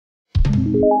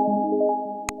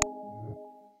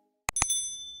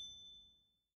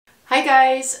Hi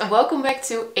guys, and welcome back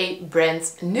to a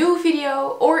brand new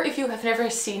video, or if you have never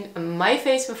seen my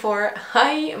face before,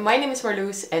 hi, my name is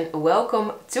Marloes and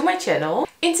welcome to my channel.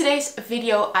 In today's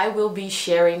video I will be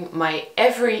sharing my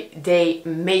everyday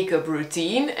makeup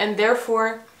routine, and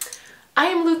therefore I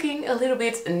am looking a little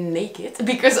bit naked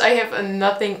because I have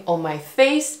nothing on my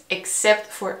face except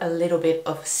for a little bit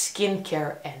of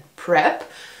skincare and prep.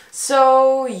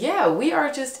 So yeah, we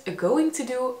are just going to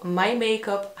do my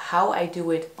makeup, how I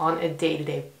do it on a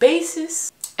day-to-day basis.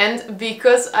 And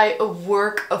because I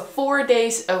work 4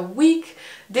 days a week,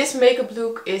 this makeup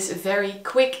look is very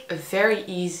quick, very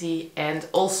easy, and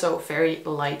also very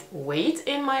lightweight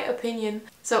in my opinion.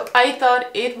 So I thought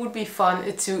it would be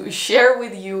fun to share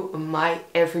with you my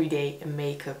everyday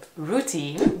makeup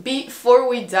routine. Before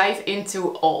we dive into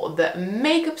all the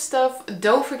makeup stuff,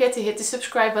 don't forget to hit the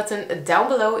subscribe button down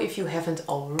below if you haven't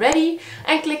already,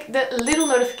 and click the little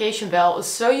notification bell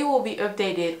so you will be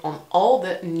updated on all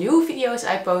the new videos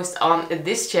I post on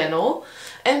this channel.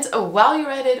 And while you're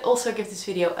at it, also give this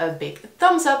video a big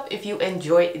thumbs up if you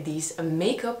enjoy these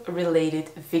makeup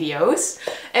related videos.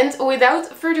 And without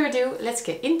further ado, let's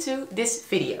get into this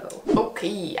video.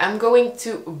 Okay, I'm going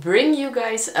to bring you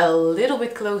guys a little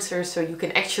bit closer so you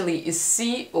can actually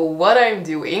see what I'm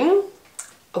doing.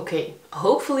 Okay,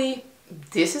 hopefully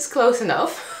this is close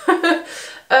enough.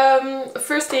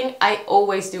 First thing I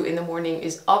always do in the morning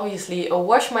is obviously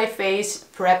wash my face,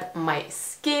 prep my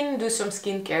skin, do some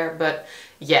skincare, but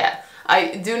yeah,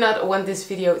 I do not want this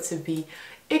video to be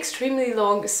extremely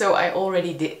long, so I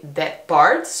already did that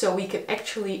part, so we can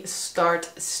actually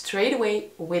start straight away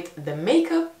with the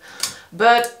makeup.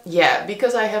 But yeah,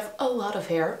 because I have a lot of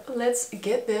hair, let's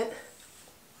get that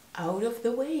out of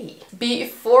the way.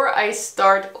 Before I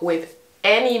start with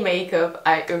any makeup,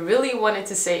 I really wanted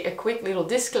to say a quick little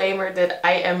disclaimer that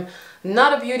I am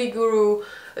not a beauty guru,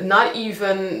 not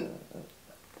even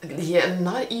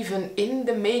in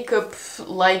the makeup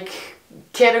like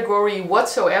category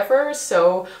whatsoever.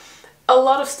 So a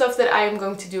lot of stuff that I am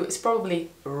going to do is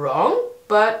probably wrong,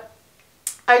 but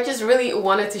I just really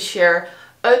wanted to share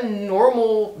a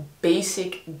normal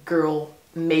basic girl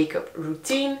makeup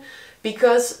routine,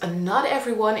 because not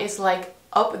everyone is like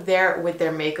up there with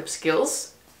their makeup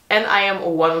skills, and I am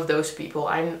one of those people.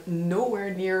 I'm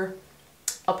nowhere near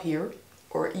up here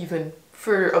or even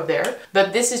further up there,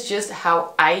 but this is just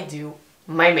how I do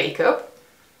my makeup.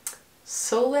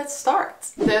 So let's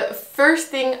start. The first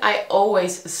thing I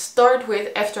always start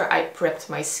with after I prepped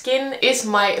my skin is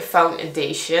my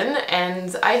foundation,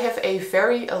 and I have a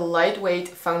very lightweight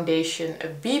foundation, a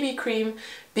BB cream,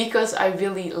 because I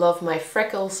really love my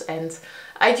freckles and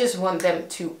I just want them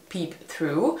to peep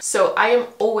through. So I am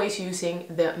always using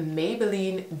the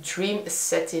Maybelline Dream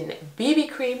Satin BB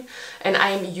cream, and I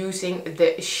am using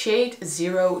the shade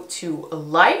 02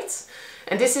 Light.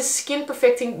 And this is Skin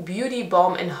Perfecting Beauty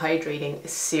Balm and Hydrating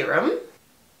Serum.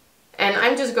 And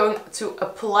I'm just going to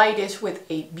apply this with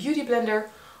a beauty blender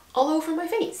all over my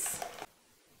face.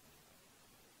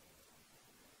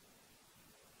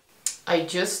 I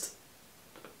just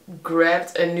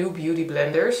grabbed a new beauty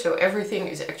blender, so everything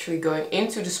is actually going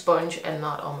into the sponge and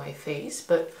not on my face.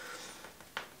 But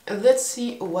let's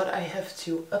see what I have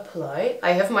to apply.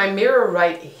 I have my mirror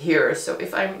right here, so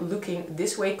if I'm looking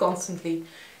this way constantly,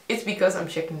 it's because I'm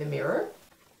checking the mirror.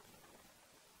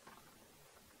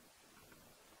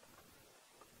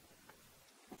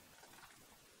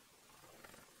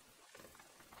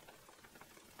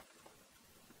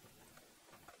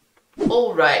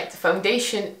 Alright, the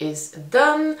foundation is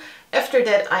done. After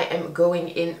that I am going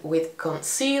in with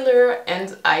concealer,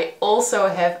 and I also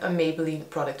have a Maybelline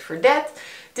product for that.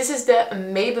 This is the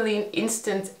Maybelline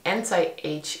Instant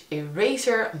Anti-Age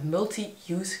Eraser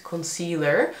Multi-Use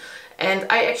Concealer. And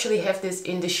I actually have this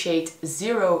in the shade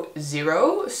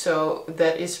 00, so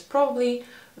that is probably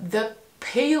the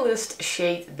palest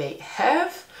shade they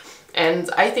have. And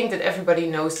I think that everybody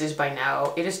knows this by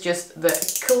now. It is just the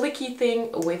clicky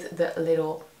thing with the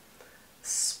little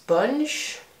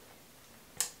sponge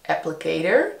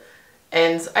applicator.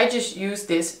 And I just use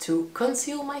this to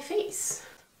conceal my face.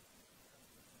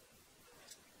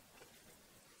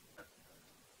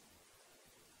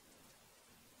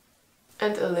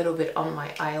 And a little bit on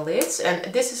my eyelids.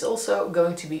 And this is also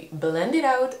going to be blended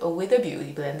out with a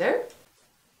beauty blender.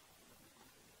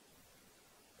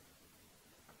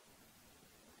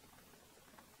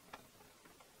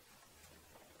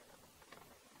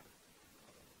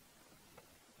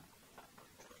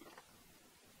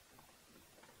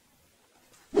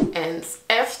 And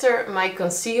after my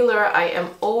concealer, I am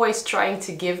always trying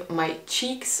to give my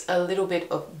cheeks a little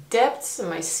bit of depth,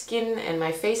 my skin and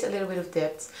my face a little bit of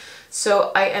depth.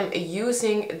 So I am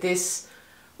using this,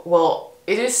 well,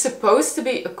 it is supposed to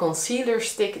be a concealer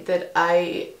stick that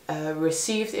I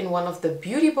received in one of the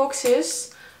beauty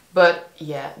boxes. But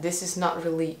yeah, this is not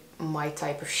really my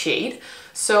type of shade.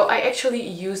 So I actually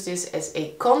use this as a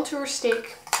contour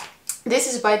stick.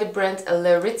 This is by the brand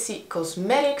Larizzi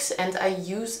Cosmetics and I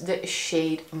use the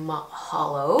shade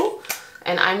Mahalo.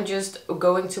 And I'm just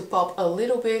going to pop a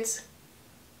little bit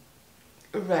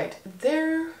right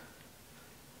there.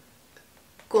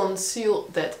 Conceal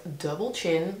that double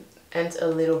chin and a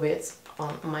little bit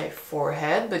on my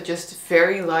forehead, but just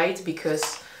very light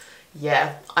because,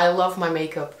 yeah, I love my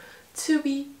makeup to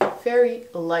be very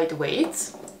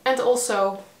lightweight. And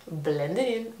also blend it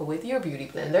in with your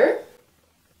beauty blender.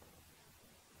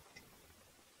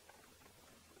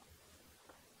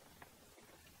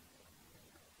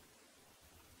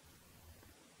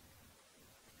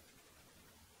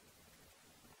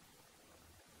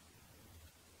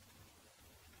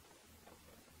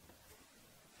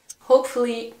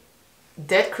 Hopefully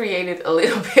that created a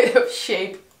little bit of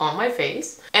shape on my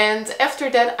face. And after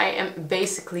that I am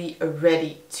basically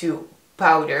ready to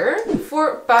powder.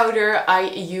 For powder I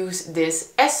use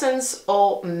this Essence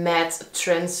All Matte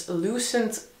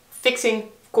Translucent Fixing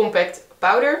Compact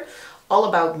Powder. All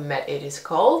About Matte it is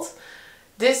called.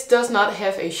 This does not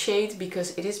have a shade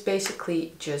because it is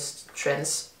basically just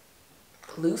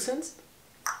translucent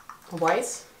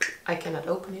white. I cannot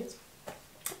open it.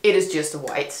 It is just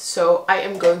white. So I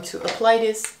am going to apply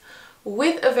this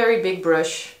with a very big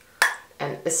brush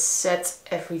and set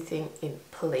everything in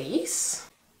place.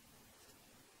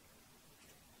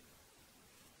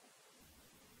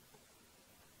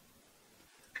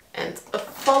 And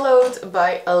followed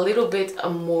by a little bit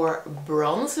more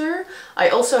bronzer. I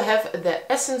also have the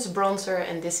Essence bronzer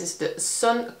and this is the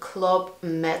Sun Club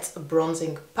Matte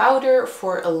Bronzing Powder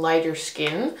for a lighter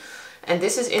skin. And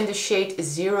this is in the shade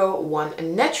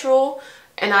 01 Natural.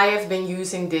 And I have been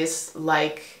using this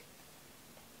like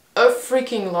a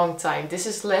freaking long time. This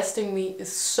is lasting me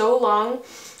so long.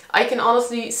 I can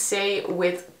honestly say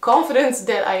with confidence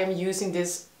that I am using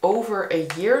this over a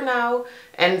year now.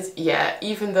 And yeah,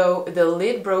 even though the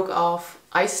lid broke off,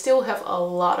 I still have a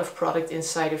lot of product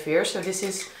inside of here. So this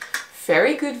is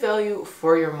very good value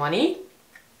for your money.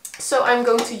 So I'm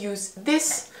going to use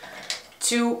this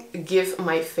to give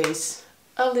my face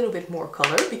a little bit more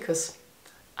color because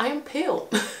I'm pale.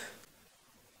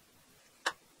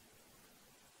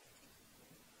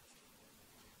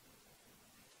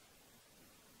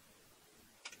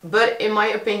 But in my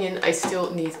opinion, I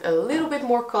still need a little bit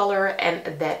more color,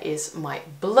 and that is my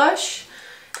blush.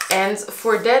 And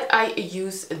for that I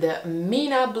use the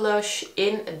Mina blush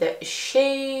in the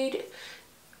shade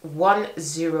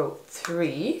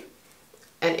 103.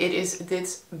 And it is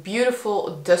this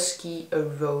beautiful dusky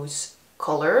rose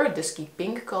color, dusky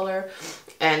pink color.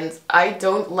 And I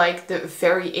don't like the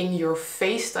very in your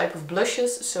face type of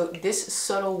blushes, so this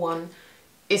subtle one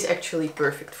is actually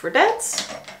perfect for that.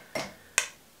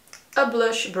 A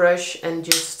blush brush and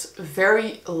just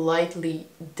very lightly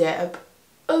dab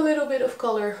a little bit of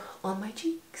color on my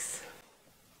cheeks.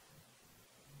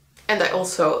 And I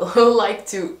also like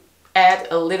to add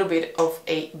a little bit of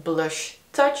a blush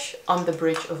touch on the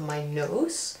bridge of my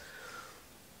nose.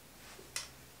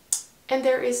 And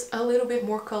there is a little bit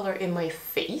more color in my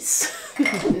face.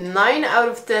 9 out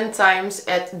of 10 times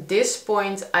at this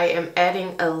point I am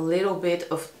adding a little bit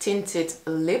of tinted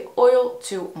lip oil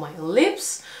to my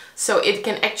lips. So it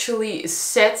can actually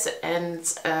set and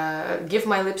give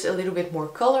my lips a little bit more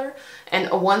color.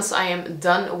 And once I am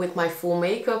done with my full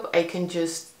makeup, I can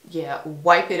just, yeah,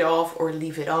 wipe it off or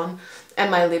leave it on.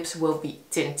 And my lips will be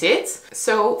tinted.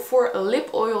 So for lip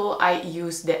oil, I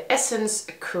use the Essence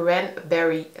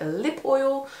Cranberry Lip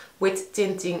Oil with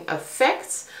tinting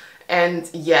effect. And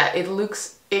yeah, it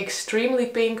looks extremely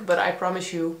pink, but I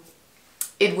promise you,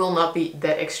 it will not be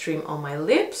that extreme on my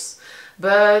lips.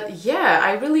 But yeah,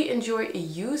 I really enjoy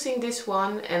using this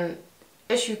one, and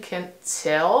as you can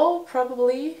tell,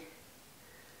 probably,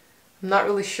 I'm not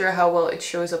really sure how well it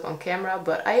shows up on camera,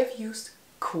 but I have used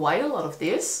quite a lot of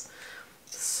this.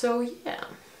 So yeah.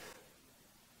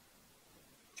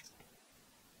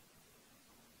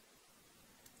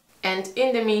 And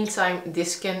in the meantime,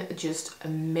 this can just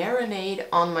marinate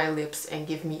on my lips and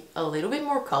give me a little bit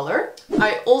more color.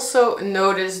 I also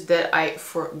noticed that I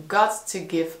forgot to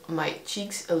give my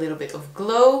cheeks a little bit of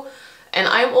glow. And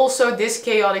I'm also this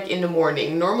chaotic in the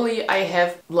morning. Normally I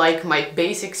have like my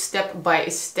basic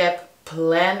step-by-step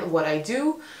plan what I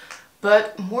do.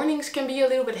 But mornings can be a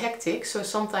little bit hectic, so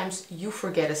sometimes you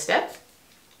forget a step.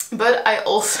 But I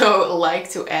also like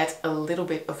to add a little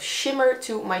bit of shimmer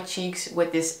to my cheeks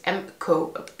with this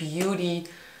MCO Beauty,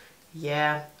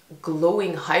 yeah,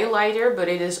 glowing highlighter, but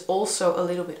it is also a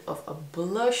little bit of a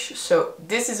blush. So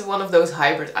this is one of those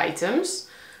hybrid items,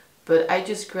 but I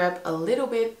just grab a little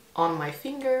bit on my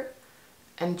finger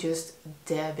and just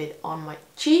dab it on my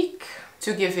cheek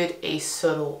to give it a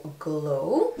subtle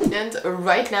glow. And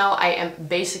right now I am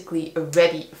basically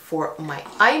ready for my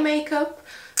eye makeup.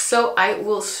 So I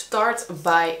will start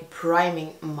by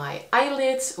priming my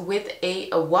eyelids with a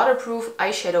waterproof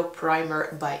eyeshadow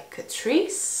primer by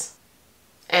Catrice.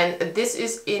 And this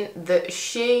is in the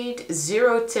shade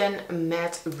 010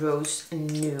 Matte Rose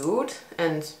Nude.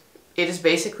 And it is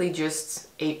basically just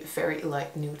a very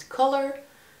light nude color.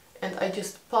 And I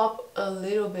just pop a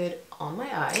little bit on my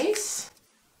eyes.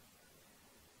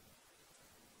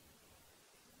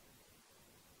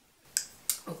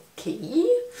 Okay,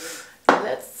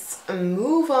 let's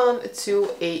move on to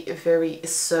a very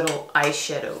subtle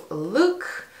eyeshadow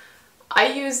look.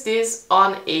 I use this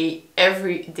on a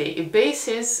everyday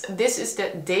basis. This is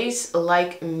the Days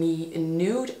Like Me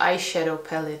nude eyeshadow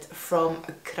palette from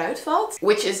Kruidvat,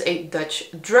 which is a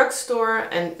Dutch drugstore,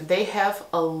 and they have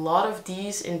a lot of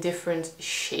these in different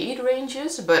shade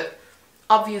ranges, but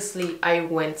obviously I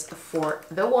went for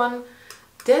the one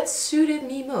that suited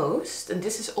me most. And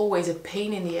this is always a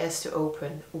pain in the ass to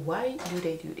open. Why do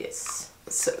they do this?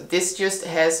 So this just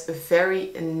has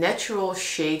very natural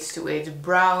shades to it.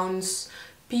 Browns,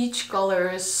 peach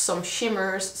colors, some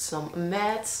shimmers, some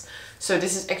mattes. So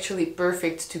this is actually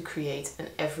perfect to create an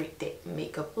everyday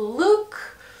makeup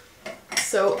look.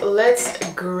 So let's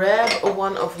grab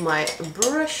one of my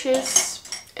brushes.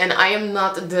 And I am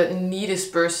not the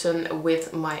neatest person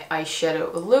with my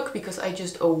eyeshadow look because I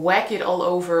just whack it all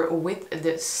over with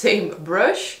the same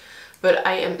brush. But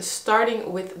I am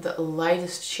starting with the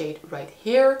lightest shade right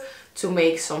here to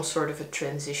make some sort of a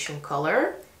transition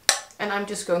color. And I'm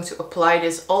just going to apply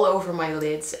this all over my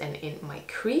lids and in my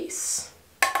crease.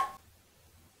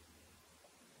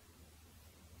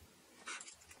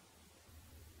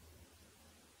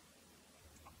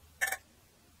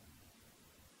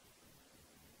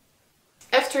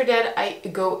 After that I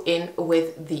go in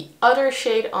with the other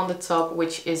shade on the top,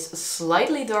 which is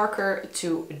slightly darker,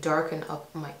 to darken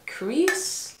up my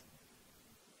crease.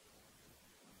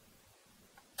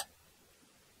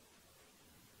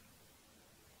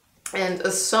 And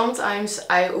sometimes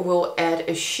I will add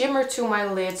a shimmer to my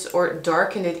lids or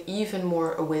darken it even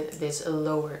more with this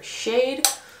lower shade.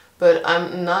 But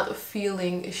I'm not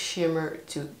feeling shimmer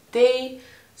today,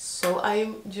 so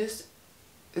I'm just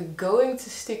going to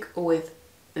stick with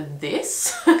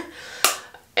this.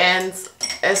 And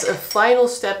as a final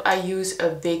step I use a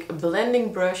big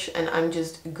blending brush and I'm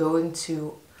just going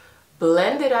to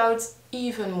blend it out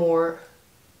even more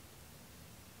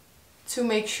to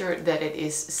make sure that it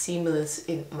is seamless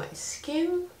in my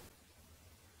skin.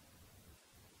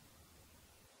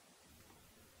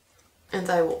 And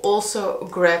I will also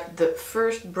grab the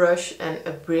first brush and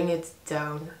bring it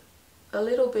down a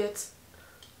little bit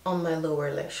on my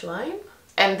lower lash line.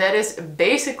 And that is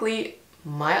basically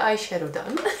my eyeshadow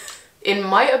done. In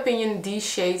my opinion, these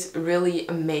shades really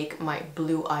make my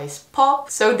blue eyes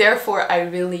pop. So therefore I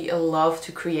really love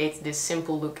to create this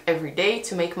simple look every day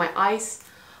to make my eyes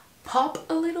pop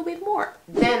a little bit more.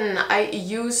 Then I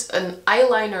use an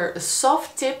eyeliner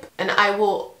soft tip and I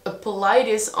will apply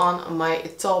this on my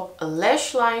top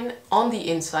lash line on the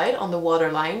inside, on the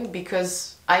waterline,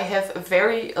 because I have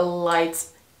very light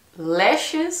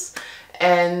lashes.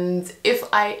 And if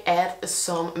I add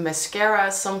some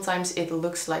mascara, sometimes it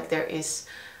looks like there is,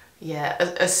 yeah,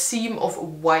 a seam of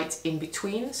white in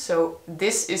between. So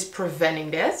this is preventing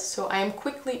that. So I am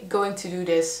quickly going to do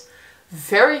this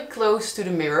very close to the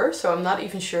mirror. So I'm not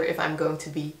even sure if I'm going to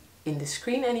be in the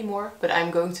screen anymore, but I'm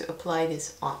going to apply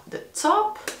this on the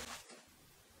top.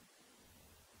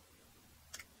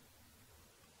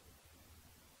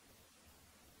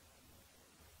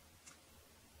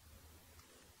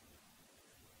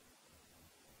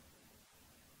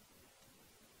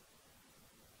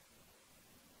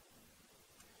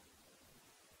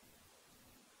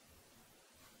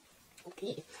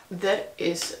 That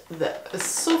is the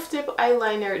soft tip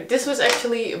eyeliner. This was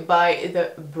actually by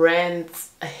the brand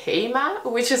Hema,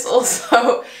 which is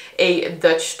also a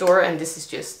Dutch store, and this is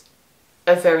just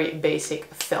a very basic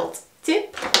felt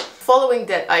tip. Following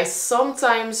that, I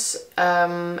sometimes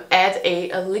add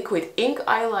a liquid ink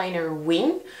eyeliner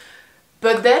wing.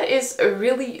 But that is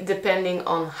really depending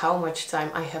on how much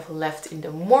time I have left in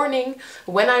the morning.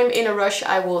 When I'm in a rush,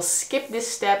 I will skip this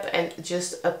step and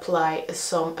just apply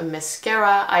some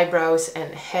mascara, eyebrows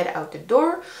and head out the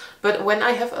door. But when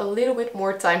I have a little bit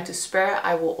more time to spare,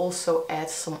 I will also add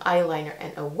some eyeliner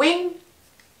and a wing.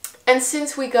 And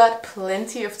since we got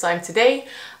plenty of time today,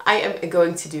 I am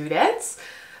going to do that.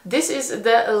 This is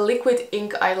the liquid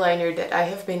ink eyeliner that I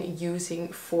have been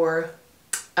using for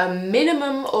a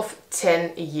minimum of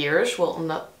 10 years. Well,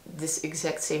 not this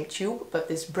exact same tube, but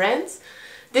this brand.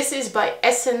 This is by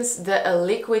Essence, the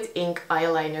liquid ink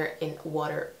eyeliner in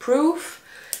waterproof.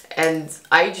 And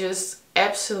I just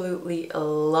absolutely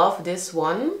love this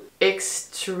one.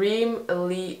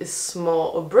 Extremely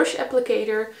small brush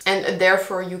applicator, and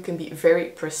therefore you can be very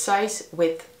precise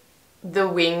with the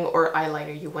wing or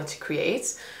eyeliner you want to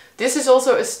create. This is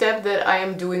also a step that I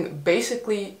am doing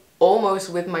basically almost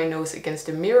with my nose against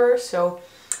the mirror, so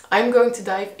I'm going to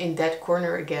dive in that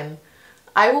corner again.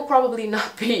 I will probably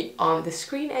not be on the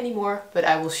screen anymore, but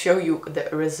I will show you the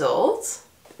result.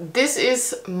 This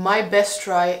is my best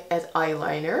try at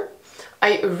eyeliner.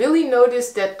 I really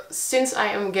noticed that since I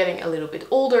am getting a little bit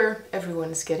older, everyone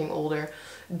is getting older,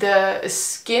 the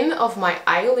skin of my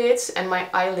eyelids and my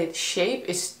eyelid shape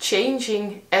is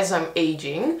changing as I'm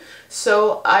aging.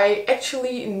 So I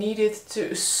actually needed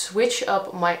to switch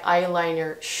up my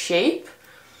eyeliner shape.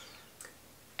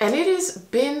 And it has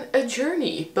been a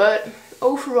journey, but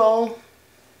overall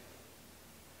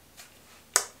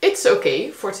it's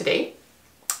okay for today.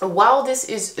 While this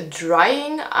is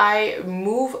drying, I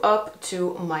move up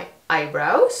to my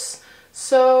eyebrows.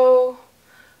 So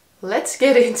let's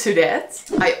get into that.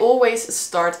 I always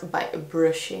start by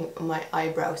brushing my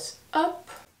eyebrows up.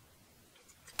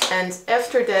 And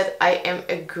after that, I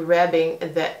am grabbing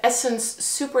the Essence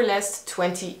Super Last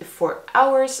 24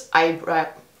 Hours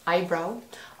eyebrow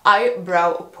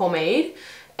pomade.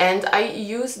 And I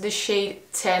use the shade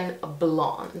 10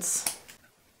 Blonde.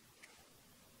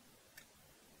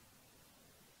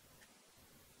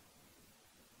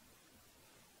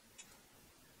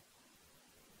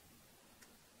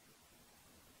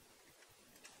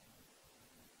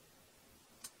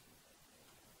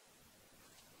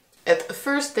 At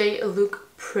first they look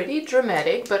pretty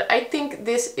dramatic, but I think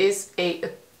this is a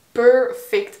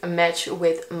perfect match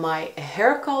with my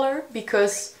hair color,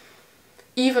 because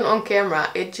even on camera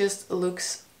it just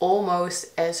looks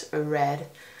almost as red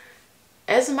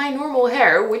as my normal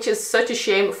hair, which is such a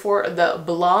shame for the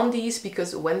blondies,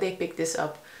 because when they pick this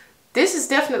up, this is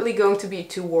definitely going to be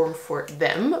too warm for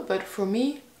them, but for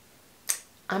me,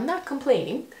 I'm not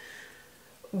complaining.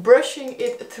 Brushing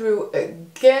it through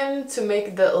again to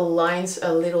make the lines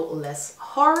a little less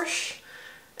harsh,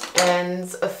 and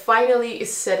finally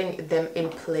setting them in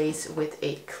place with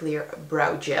a clear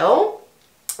brow gel.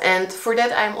 And for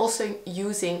that I'm also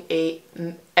using a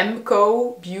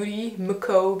MCO Beauty.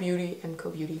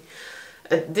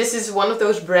 This is one of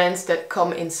those brands that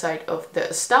come inside of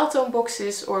the Style Tone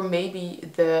boxes or maybe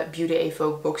the Beauty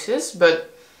Evoke boxes, but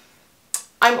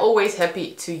I'm always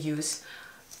happy to use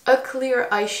a clear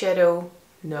eyeshadow,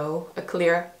 a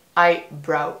clear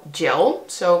eyebrow gel.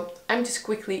 So I'm just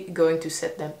quickly going to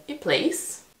set them in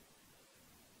place.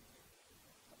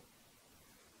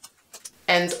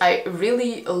 And I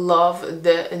really love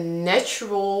the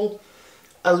natural,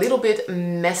 a little bit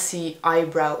messy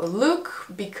eyebrow look,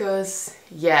 because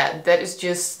yeah, that is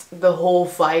just the whole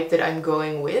vibe that I'm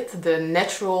going with. The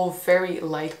natural, very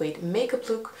lightweight makeup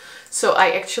look. So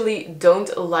I actually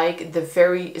don't like the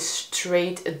very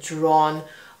straight drawn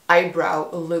eyebrow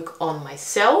look on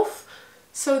myself.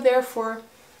 So therefore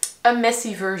a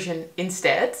messy version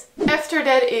instead. After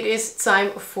that it is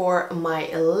time for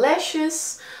my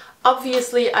lashes.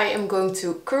 Obviously I am going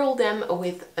to curl them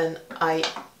with an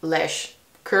eyelash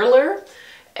curler.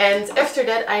 And after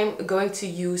that I'm going to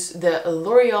use the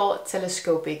L'Oreal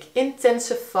Telescopic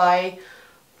Intensify,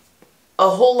 a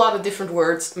whole lot of different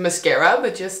words, mascara,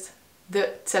 but just the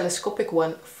telescopic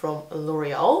one from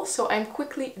L'Oreal. So I'm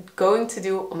quickly going to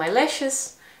do my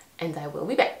lashes and I will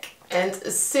be back. And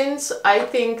since I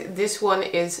think this one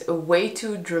is way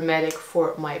too dramatic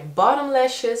for my bottom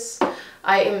lashes,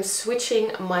 I am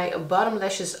switching my bottom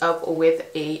lashes up with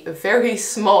a very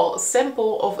small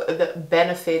sample of the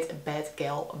Benefit Bad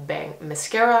Gal Bang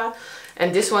Mascara.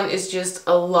 And this one is just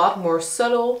a lot more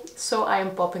subtle, so I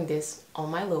am popping this on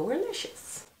my lower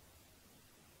lashes.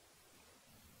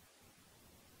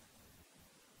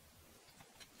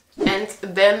 And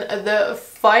then the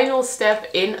final step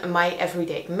in my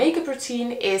everyday makeup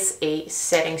routine is a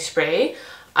setting spray.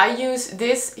 I use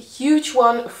this huge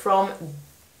one from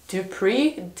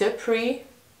Dupree,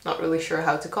 not really sure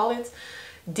how to call it.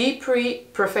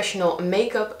 Deepre Professional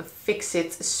Makeup Fix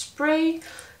It Spray.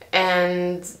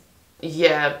 And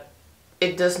yeah,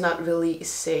 it does not really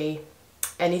say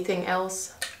anything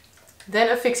else than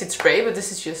a Fix It spray, but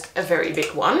this is just a very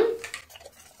big one.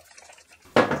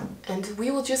 And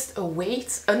we will just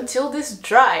wait until this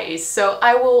dries. So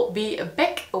I will be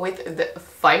back with the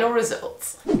final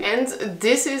results. And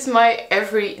this is my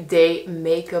everyday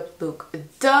makeup look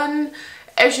done.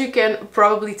 As you can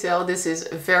probably tell, this is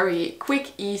very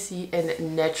quick, easy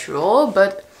and natural,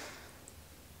 but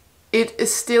it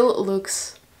still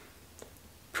looks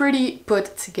pretty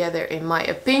put together in my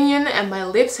opinion. And my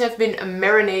lips have been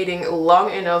marinating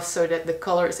long enough so that the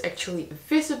color is actually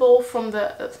visible from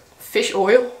the fish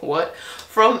oil,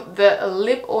 from the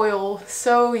lip oil.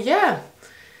 So yeah,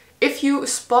 if you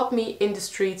spot me in the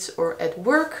streets or at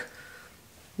work,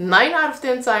 9 out of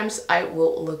 10 times I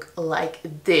will look like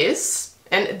this.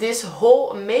 And this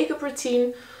whole makeup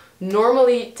routine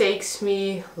normally takes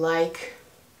me like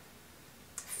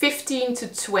 15 to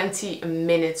 20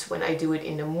 minutes when I do it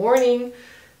in the morning,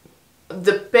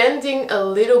 depending a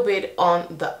little bit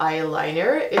on the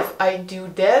eyeliner. If I do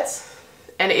that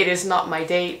and it is not my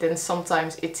day, then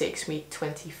sometimes it takes me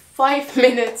 25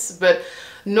 minutes, but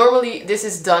normally this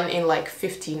is done in like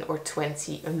 15 or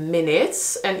 20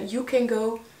 minutes and you can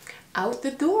go out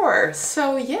the door.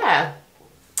 So yeah,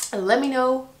 let me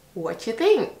know what you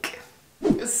think.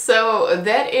 So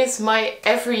that is my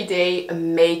everyday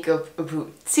makeup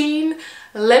routine.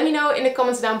 Let me know in the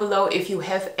comments down below if you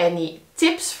have any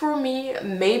tips for me.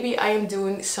 Maybe I am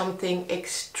doing something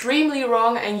extremely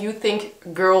wrong and you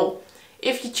think, girl,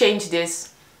 if you change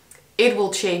this, it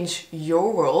will change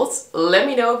your world. Let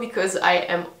me know, because I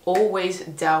am always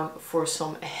down for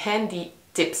some handy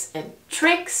tips and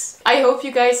tricks. I hope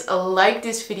you guys liked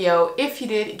this video. If you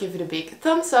did, give it a big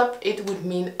thumbs up. It would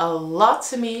mean a lot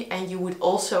to me and you would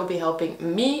also be helping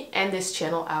me and this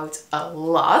channel out a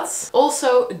lot.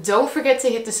 Also, don't forget to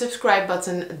hit the subscribe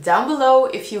button down below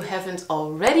if you haven't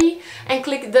already, and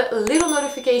click the little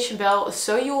notification bell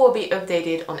so you will be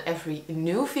updated on every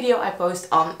new video I post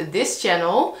on this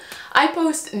channel. I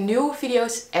post new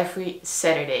videos every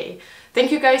Saturday.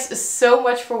 Thank you guys so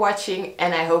much for watching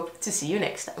and I hope to see you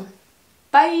next time.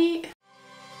 Bye!